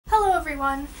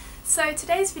everyone! So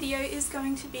today's video is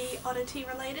going to be oddity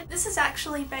related. This is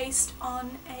actually based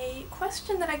on a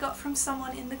question that I got from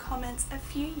someone in the comments a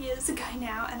few years ago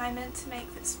now, and I meant to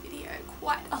make this video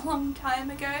quite a long time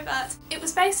ago, but it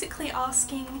was basically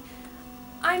asking,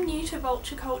 I'm new to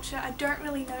vulture culture, I don't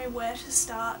really know where to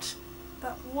start,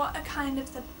 but what are kind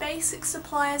of the basic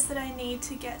supplies that I need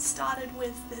to get started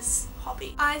with this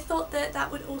hobby? I thought that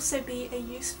that would also be a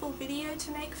useful video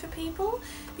to make for people,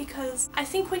 because I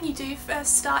think when you do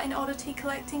first start in oddity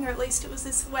collecting, or at least it was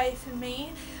this way for me,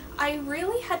 I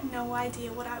really had no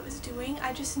idea what I was doing.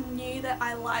 I just knew that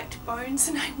I liked bones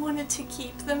and I wanted to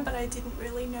keep them, but I didn't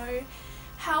really know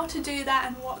how to do that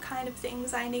and what kind of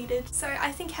things I needed. So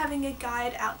I think having a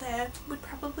guide out there would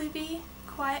probably be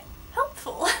quite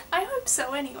helpful. I hope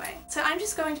so anyway. So I'm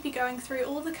just going to be going through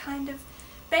all the kind of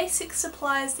basic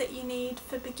supplies that you need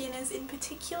for beginners in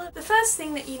particular. The first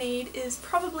thing that you need is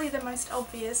probably the most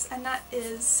obvious, and that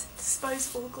is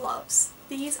disposable gloves.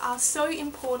 These are so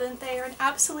important, they are an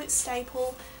absolute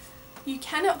staple. You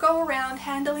cannot go around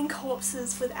handling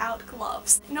corpses without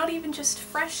gloves. Not even just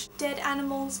fresh dead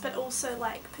animals, but also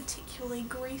like particularly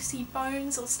greasy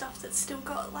bones or stuff that's still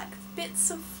got like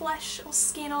bits of flesh or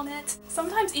skin on it.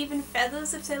 Sometimes even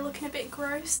feathers if they're looking a bit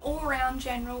gross. All around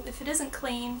general, if it isn't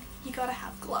clean, you gotta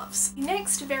have gloves. The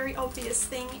next very obvious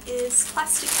thing is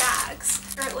plastic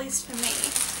bags, or at least for me.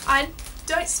 I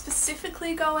don't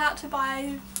specifically go out to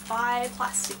buy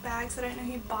plastic bags, I don't know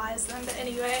who buys them, but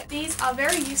anyway, these are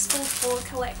very useful for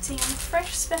collecting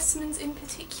fresh specimens in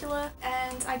particular,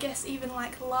 and I guess even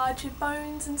like larger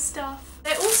bones and stuff.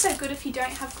 They're also good if you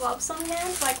don't have gloves on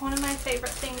hand. Like one of my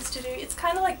favourite things to do, it's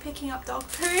kind of like picking up dog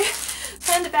poo.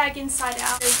 Turn the bag inside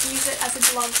out, use it as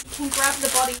a glove. You can grab the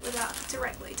body without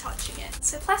directly touching it.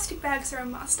 So plastic bags are a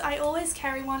must. I always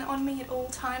carry one on me at all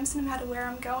times, no matter where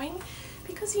I'm going,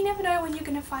 because you never know when you're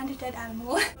going to find a dead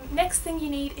animal. Next thing you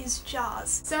need is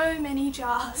jars. So many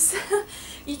jars.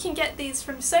 You can get these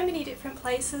from so many different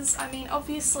places. I mean,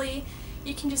 obviously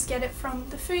you can just get it from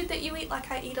the food that you eat.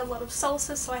 Like I eat a lot of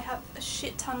salsa, so I have a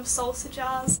shit ton of salsa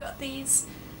jars. Got these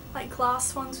like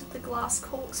glass ones with the glass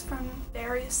corks from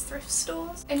various thrift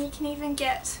stores. And you can even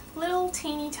get little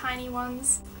teeny tiny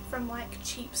ones from like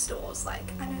cheap stores. Like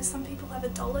I know some people have a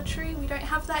Dollar Tree, we don't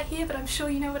have that here, but I'm sure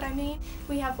you know what I mean.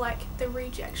 We have like the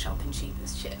reject shop and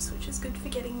cheapest chips, which is good for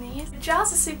getting these.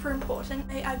 Jars are super important.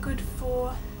 They are good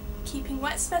for keeping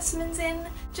wet specimens in.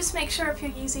 Just make sure if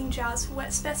you're using jars for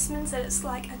wet specimens that it's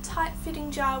like a tight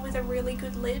fitting jar with a really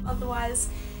good lid, otherwise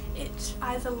it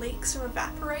either leaks or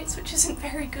evaporates, which isn't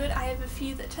very good. I have a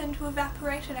few that tend to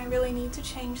evaporate and I really need to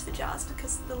change the jars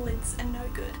because the lids are no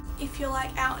good. If you're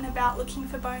like out and about looking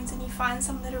for bones and you find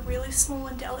some that are really small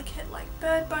and delicate, like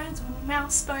bird bones or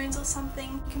mouse bones or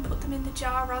something, you can put them in the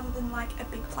jar rather than like a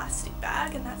big plastic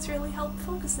bag, and that's really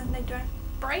helpful because then they don't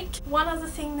break. One other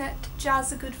thing that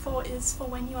jars are good for is for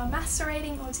when you are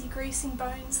macerating or degreasing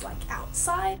bones like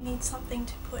outside. You need something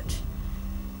to put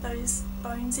those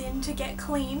bones in to get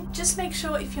clean. Just make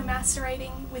sure if you're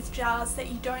macerating with jars that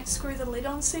you don't screw the lid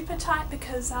on super tight,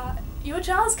 because your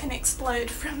jars can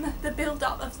explode from the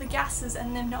build-up of the gases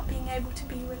and them not being able to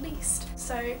be released.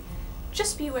 So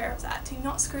just be aware of that. Do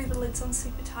not screw the lids on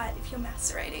super tight if you're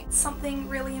macerating. Something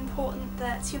really important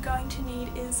that you're going to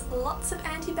need is lots of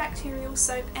antibacterial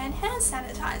soap and hand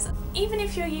sanitizer. Even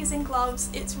if you're using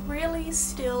gloves, it's really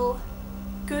still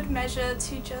good measure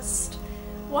to just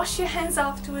wash your hands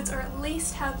afterwards, or at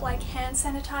least have like hand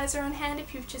sanitizer on hand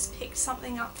if you've just picked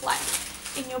something up like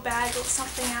in your bag or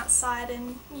something outside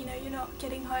and you know you're not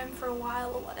getting home for a while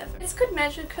or whatever. It's good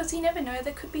measure because you never know,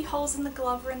 there could be holes in the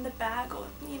glove or in the bag, or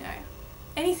you know,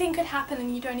 anything could happen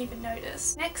and you don't even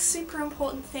notice. Next super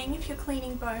important thing if you're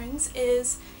cleaning bones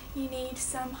is you need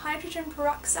some hydrogen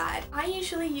peroxide. I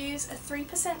usually use a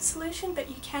 3% solution, but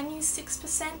you can use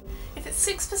 6%. If it's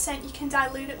 6%, you can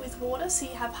dilute it with water, so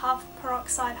you have half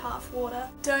peroxide, half water.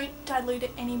 Don't dilute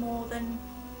it any more than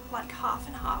like half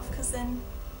and half, because then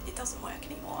it doesn't work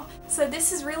anymore. So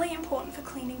this is really important for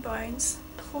cleaning bones.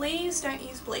 Please don't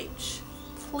use bleach.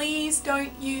 Please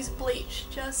don't use bleach.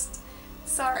 Just,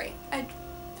 sorry.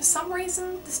 For some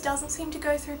reason, this doesn't seem to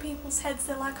go through people's heads.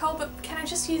 They're like, oh, but can I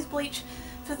just use bleach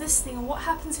for this thing, or what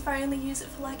happens if I only use it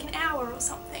for like an hour or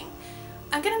something?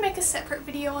 I'm gonna make a separate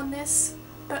video on this,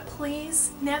 but please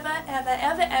never ever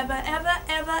ever ever ever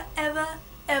ever ever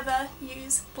ever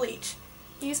use bleach.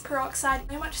 Use peroxide,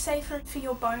 so much safer for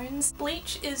your bones.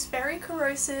 Bleach is very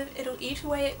corrosive, it'll eat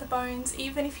away at the bones.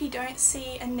 Even if you don't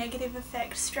see a negative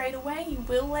effect straight away, you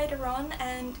will later on,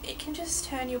 and it can just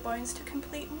turn your bones to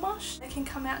complete mush. They can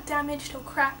come out damaged or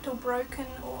cracked or broken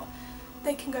or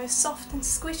They can go soft and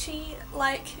squishy.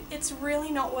 Like, it's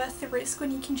really not worth the risk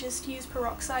when you can just use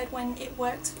peroxide when it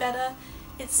works better,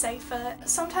 it's safer.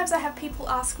 Sometimes I have people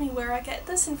ask me where I get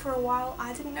this, and for a while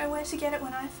I didn't know where to get it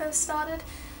when I first started.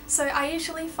 So I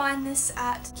usually find this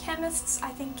at chemists. I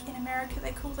think in America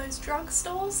they call those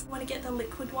drugstores. I want to get the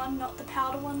liquid one, not the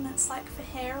powder one that's like for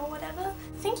hair or whatever.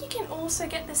 I think you can also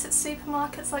get this at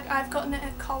supermarkets, like I've gotten it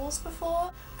at Kohl's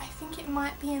before. I think it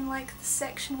might be in like the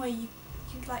section where you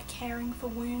like caring for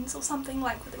wounds or something,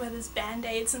 like where there's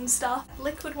band-aids and stuff.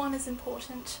 Liquid one is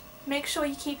important. Make sure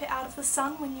you keep it out of the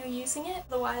sun when you're using it,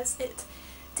 otherwise it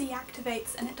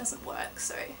deactivates and it doesn't work.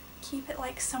 So keep it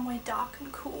like somewhere dark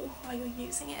and cool while you're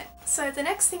using it. So the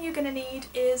next thing you're going to need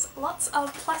is lots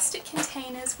of plastic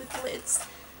containers with lids.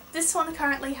 This one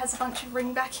currently has a bunch of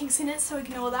ring backings in it, so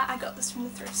ignore that. I got this from the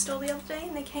thrift store the other day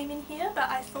and they came in here, but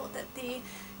I thought that the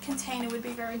container would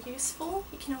be very useful.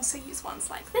 You can also use ones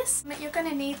like this. You're going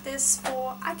to need this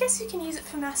for, I guess you can use it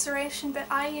for maceration, but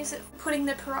I use it for putting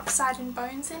the peroxide and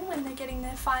bones in when they're getting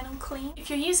their final clean. If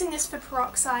you're using this for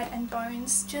peroxide and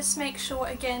bones, just make sure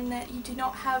again that you do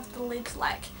not have the lid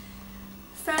like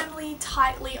firmly,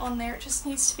 tightly on there. It just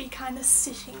needs to be kind of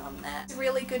sitting on there. It's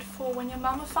really good for when you're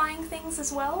mummifying things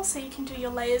as well, so you can do your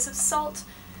layers of salt,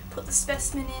 put the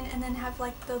specimen in, and then have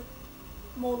like the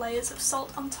more layers of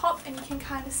salt on top, and you can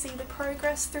kind of see the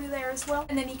progress through there as well,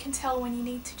 and then you can tell when you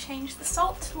need to change the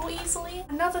salt more easily.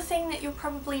 Another thing that you'll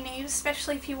probably need,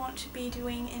 especially if you want to be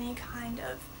doing any kind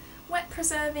of wet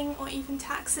preserving or even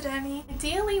taxidermy,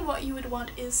 ideally what you would want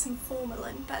is some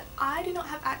formalin, but I do not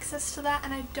have access to that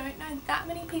and I don't know that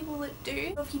many people that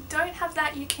do. If you don't have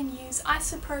that, you can use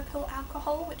isopropyl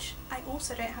alcohol, which I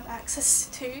also don't have access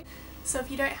to. So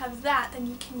if you don't have that, then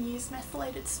you can use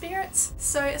methylated spirits.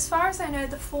 So as far as I know,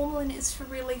 the formalin is for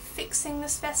really fixing the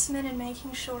specimen and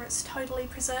making sure it's totally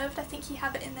preserved. I think you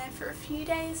have it in there for a few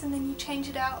days and then you change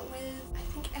it out with, I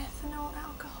think, ethanol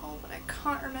alcohol, but I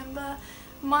can't remember.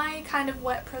 My kind of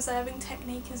wet preserving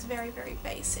technique is very, very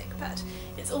basic, but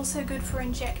it's also good for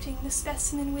injecting the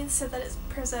specimen with so that it's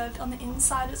preserved on the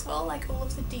inside as well, like all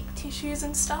of the deep tissues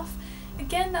and stuff.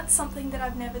 Again, that's something that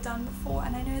I've never done before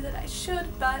and I know that I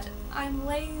should, but I'm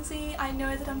lazy. I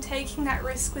know that I'm taking that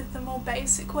risk with the more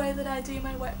basic way that I do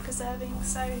my wet preserving,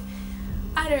 so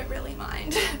I don't really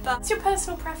mind. But it's your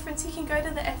personal preference. You can go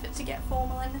to the effort to get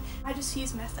formalin. I just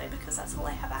use metho because that's all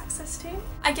I have access to.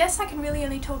 I guess I can really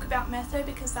only talk about metho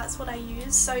because that's what I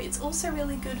use. So it's also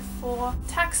really good for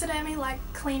taxidermy, like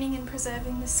cleaning and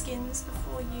preserving the skins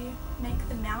before you make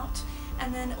them out.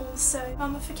 And then also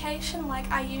mummification, like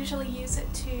I usually use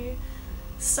it to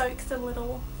soak the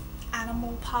little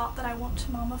animal part that I want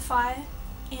to mummify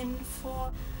in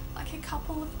for like a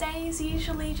couple of days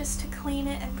usually, just to clean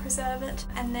it and preserve it,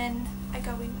 and then I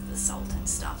go in with the salt and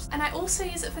stuff. And I also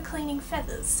use it for cleaning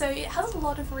feathers, so it has a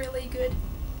lot of really good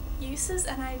uses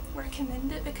and I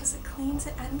recommend it because it cleans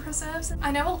it and preserves it.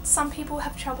 I know some people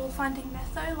have trouble finding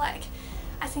metho, like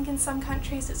I think in some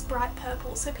countries it's bright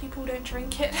purple so people don't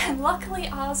drink it, and luckily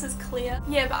ours is clear.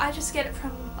 Yeah, but I just get it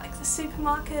from like the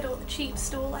supermarket or the cheap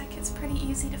store, like it's pretty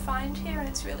easy to find here and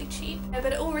it's really cheap. Yeah,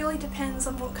 but it all really depends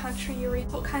on what country you're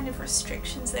in, what kind of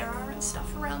restrictions there are and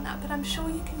stuff around that, but I'm sure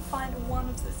you can find one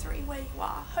of the three where you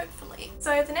are, hopefully.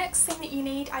 So the next thing that you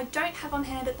need, I don't have on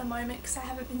hand at the moment because I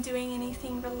haven't been doing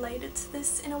anything related to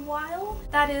this in a while.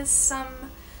 That is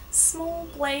some small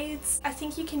blades. I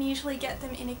think you can usually get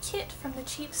them in a kit from the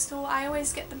cheap store. I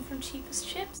always get them from Cheapest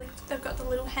Chips. They've got the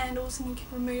little handles and you can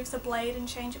remove the blade and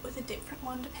change it with a different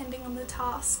one depending on the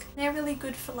task. They're really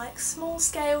good for like small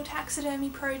scale taxidermy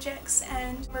projects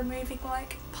and removing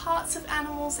like parts of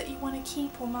animals that you want to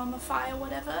keep or mummify or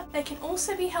whatever. They can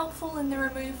also be helpful in the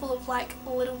removal of like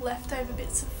little leftover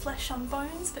bits of flesh on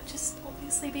bones, but just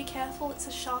obviously be careful, it's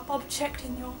a sharp object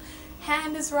and your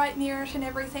hand is right near it and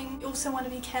everything. You also want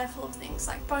to be careful of things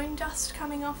like bone dust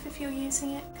coming off if you're using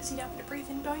it, because you don't want to breathe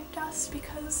in bone dust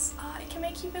because it can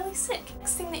make you really sick.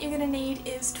 Next thing that you're going to need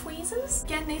is tweezers.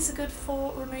 Again, these are good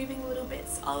for removing little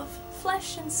bits of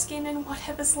flesh and skin and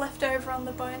whatever's left over on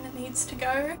the bone that needs to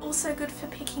go. Also good for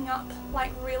picking up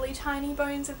like really tiny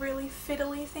bones of really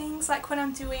fiddly things, like when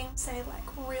I'm doing say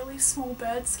like really small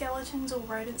bird skeletons or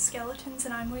rodent skeletons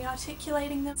and I'm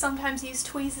re-articulating them. Sometimes I use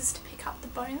tweezers to pick up the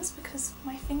bones because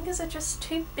my fingers are just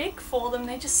too big for them.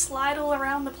 They just slide all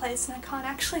around the place and I can't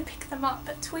actually pick them up,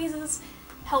 but tweezers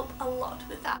help a lot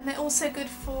with that. And they're also good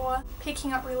for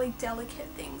picking up really delicate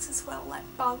things as well, like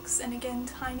bugs and again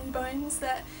tiny bones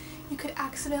that you could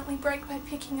accidentally break by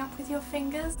picking up with your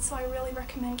fingers, so I really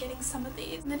recommend getting some of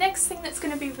these. The next thing that's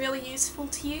going to be really useful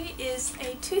to you is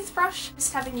a toothbrush.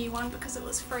 Just have a new one because it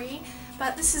was free,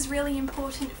 but this is really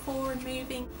important for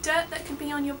removing dirt that could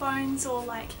be on your bones, or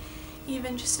like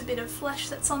even just a bit of flesh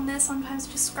that's on there. Sometimes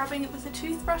just scrubbing it with a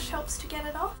toothbrush helps to get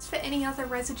it off. For any other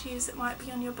residues that might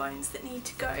be on your bones that need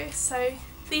to go, so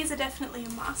these are definitely a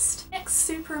must. Next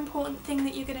super important thing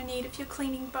that you're going to need if you're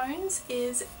cleaning bones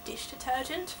is dish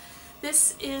detergent.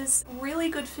 This is really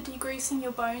good for degreasing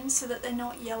your bones so that they're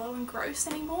not yellow and gross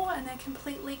anymore and they're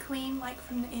completely clean, like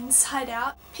from the inside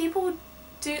out. People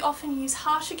do often use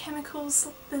harsher chemicals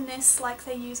than this, like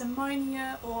they use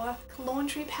ammonia or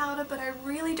laundry powder, but I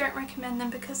really don't recommend them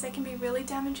because they can be really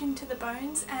damaging to the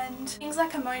bones, and things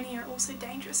like ammonia are also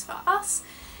dangerous for us.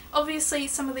 Obviously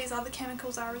some of these other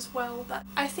chemicals are as well, but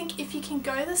I think if you can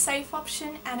go the safe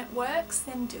option and it works,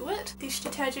 then do it. Dish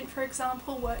detergent, for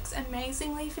example, works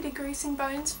amazingly for degreasing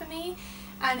bones for me,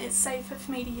 and it's safer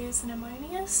for me to use than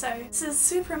ammonia, so this is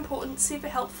super important, super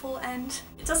helpful, and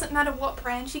it doesn't matter what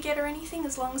brand you get or anything,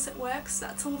 as long as it works,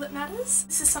 that's all that matters.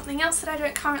 This is something else that I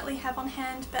don't currently have on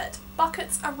hand, but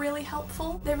buckets are really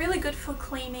helpful. They're really good for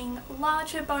cleaning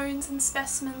larger bones and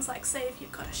specimens, like say if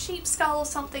you've got a sheep skull or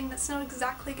something that's not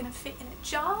exactly going to fit in a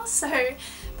jar, so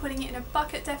putting it in a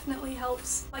bucket definitely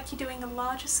helps, like you're doing a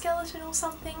larger skeleton or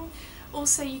something.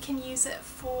 Also you can use it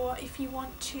for if you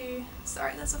want to,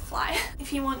 sorry there's a fly,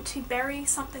 if you want to bury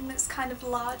something that's kind of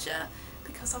larger,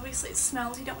 because obviously it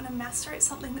smells, you don't want to macerate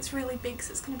something that's really big because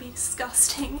it's going to be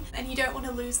disgusting, and you don't want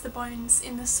to lose the bones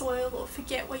in the soil or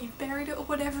forget where you've buried it or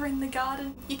whatever in the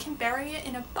garden. You can bury it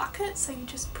in a bucket, so you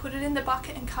just put it in the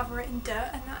bucket and cover it in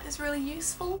dirt, and that is really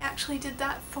useful. I actually did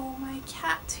that for my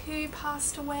cat who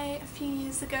passed away a few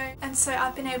years ago, and so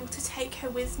I've been able to take her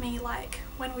with me like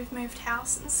when we've moved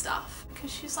house and stuff,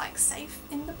 because she's like safe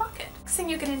in the bucket. Next thing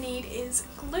you're going to need is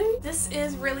glue. This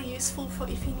is really useful for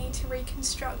if you need to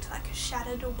reconstruct like a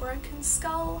shattered or broken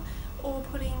skull, or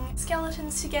putting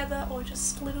skeletons together, or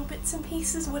just little bits and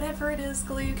pieces, whatever it is,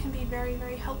 glue can be very,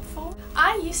 very helpful.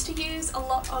 I used to use a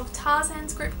lot of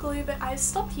Tarzan's grip glue, but I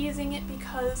stopped using it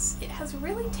because it has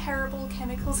really terrible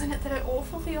chemicals in it that are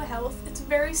awful for your health. It's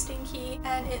very stinky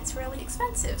and it's really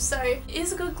expensive, so it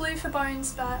is a good glue for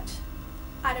bones, but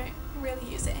I don't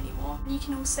really use it anymore. You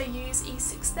can also use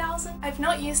E6000. I've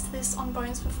not used this on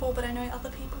bones before, but I know other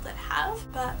people that have,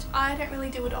 but I don't really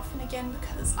do it often again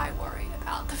because I worry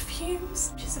about the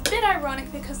fumes, which is a bit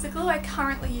ironic because the glue I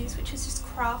currently use, which is just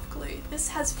craft glue, this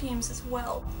has fumes as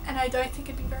well, and I don't think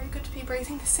it'd be very good to be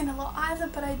breathing this in a lot either,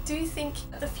 but I do think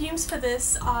the fumes for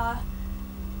this are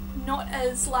not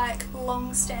as like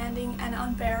long-standing and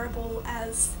unbearable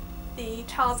as the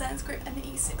Tarzan's grip and the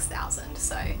E6000,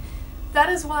 so that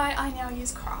is why I now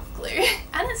use craft glue.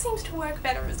 And it seems to work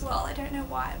better as well. I don't know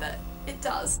why, but it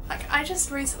does. Like, I just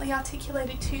recently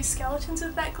articulated 2 skeletons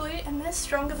with that glue, and they're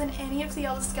stronger than any of the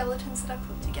other skeletons that I've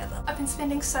put together. I've been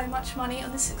spending so much money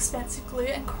on this expensive glue,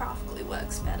 and craft glue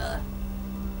works better.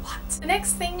 What? The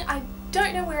next thing, I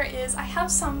don't know where it is. I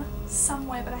have some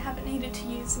somewhere, but I haven't needed to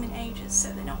use them in ages,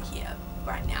 so they're not here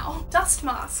right now. Dust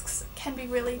masks can be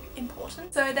really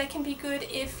important. So they can be good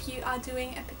if you are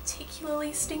doing a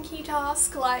particularly stinky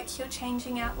task, like you're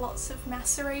changing out lots of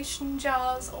maceration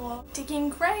jars, or digging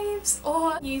graves,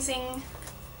 or using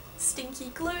stinky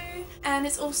glue. And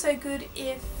it's also good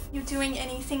if you're doing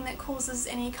anything that causes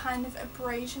any kind of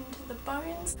abrasion to the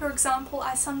bones. For example,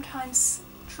 I sometimes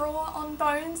draw on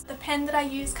bones. The pen that I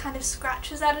use kind of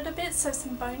scratches at it a bit, so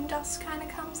some bone dust kind of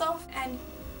comes off, and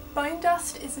bone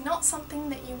dust is not something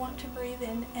that you want to breathe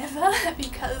in ever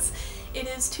because it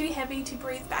is too heavy to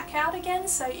breathe back out again.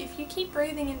 So if you keep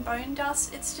breathing in bone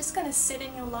dust, it's just going to sit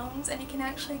in your lungs, and it can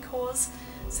actually cause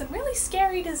some really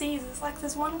scary diseases. Like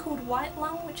there's one called white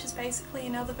lung, which is basically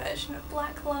another version of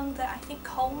black lung that I think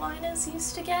coal miners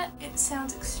used to get. It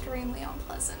sounds extremely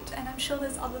unpleasant, and I'm sure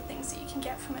there's other things that you can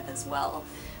get from it as well.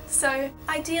 So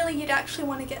ideally you'd actually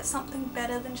want to get something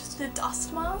better than just a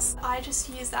dust mask. I just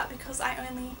use that because I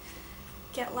only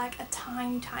get like a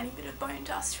tiny bit of bone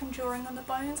dust from drawing on the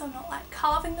bones. I'm not like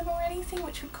carving them or anything,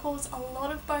 which would cause a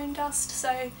lot of bone dust,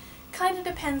 so kind of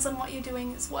depends on what you're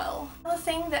doing as well. Another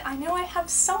thing that I know I have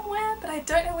somewhere, but I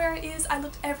don't know where it is. I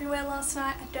looked everywhere last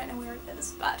night, I don't know where it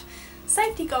is, but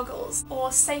safety goggles,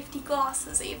 or safety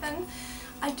glasses even.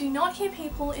 I do not hear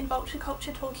people in vulture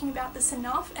culture talking about this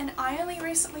enough, and I only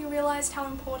recently realised how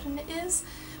important it is.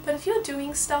 But if you're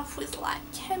doing stuff with like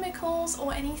chemicals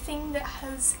or anything that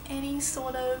has any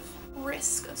sort of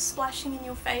risk of splashing in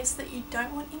your face that you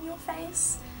don't want in your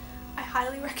face, I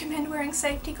highly recommend wearing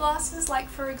safety glasses. Like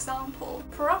for example,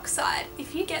 peroxide.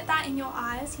 If you get that in your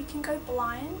eyes, you can go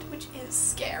blind, which is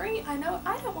scary. I know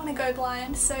I don't want to go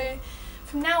blind, so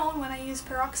from now on when I use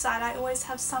peroxide, I always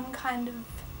have some kind of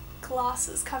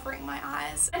glasses covering my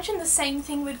eyes. I imagine the same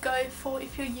thing would go for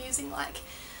if you're using like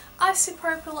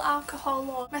isopropyl alcohol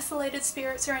or methylated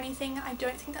spirits or anything. I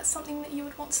don't think that's something that you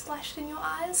would want splashed in your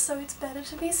eyes, so it's better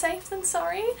to be safe than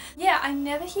sorry. Yeah, I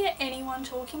never hear anyone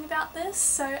talking about this,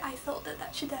 so I thought that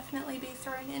that should definitely be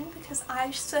thrown in because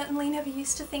I certainly never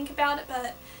used to think about it,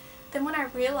 but then when I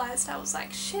realised, I was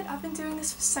like, shit, I've been doing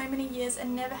this for so many years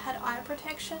and never had eye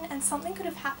protection, and something could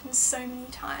have happened so many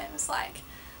times. Like,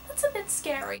 that's a bit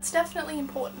scary. It's definitely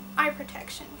important. Eye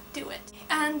protection. Do it.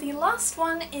 And the last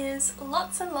one is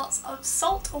lots and lots of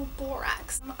salt or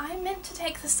borax. I meant to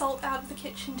take the salt out of the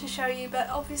kitchen to show you, but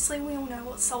obviously we all know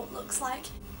what salt looks like.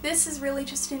 This is really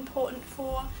just important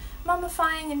for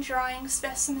mummifying and drying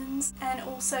specimens, and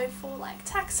also for like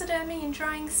taxidermy and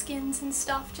drying skins and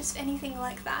stuff, just anything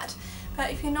like that.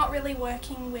 But if you're not really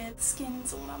working with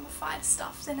skins or mummified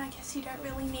stuff, then I guess you don't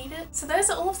really need it. So those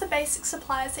are all of the basic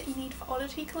supplies that you need for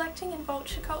oddity collecting in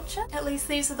vulture culture. At least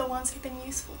these are the ones that have been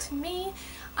useful to me.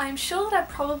 I'm sure that I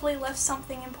probably left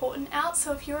something important out,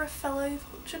 so if you're a fellow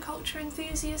vulture culture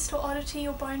enthusiast or oddity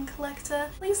or bone collector,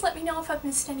 please let me know if I've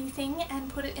missed anything and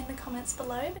put it in the comments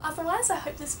below. Otherwise, I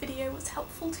hope this video was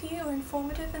helpful to you or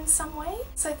informative in some way.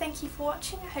 So thank you for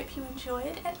watching, I hope you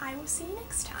enjoyed, and I will see you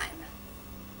next time.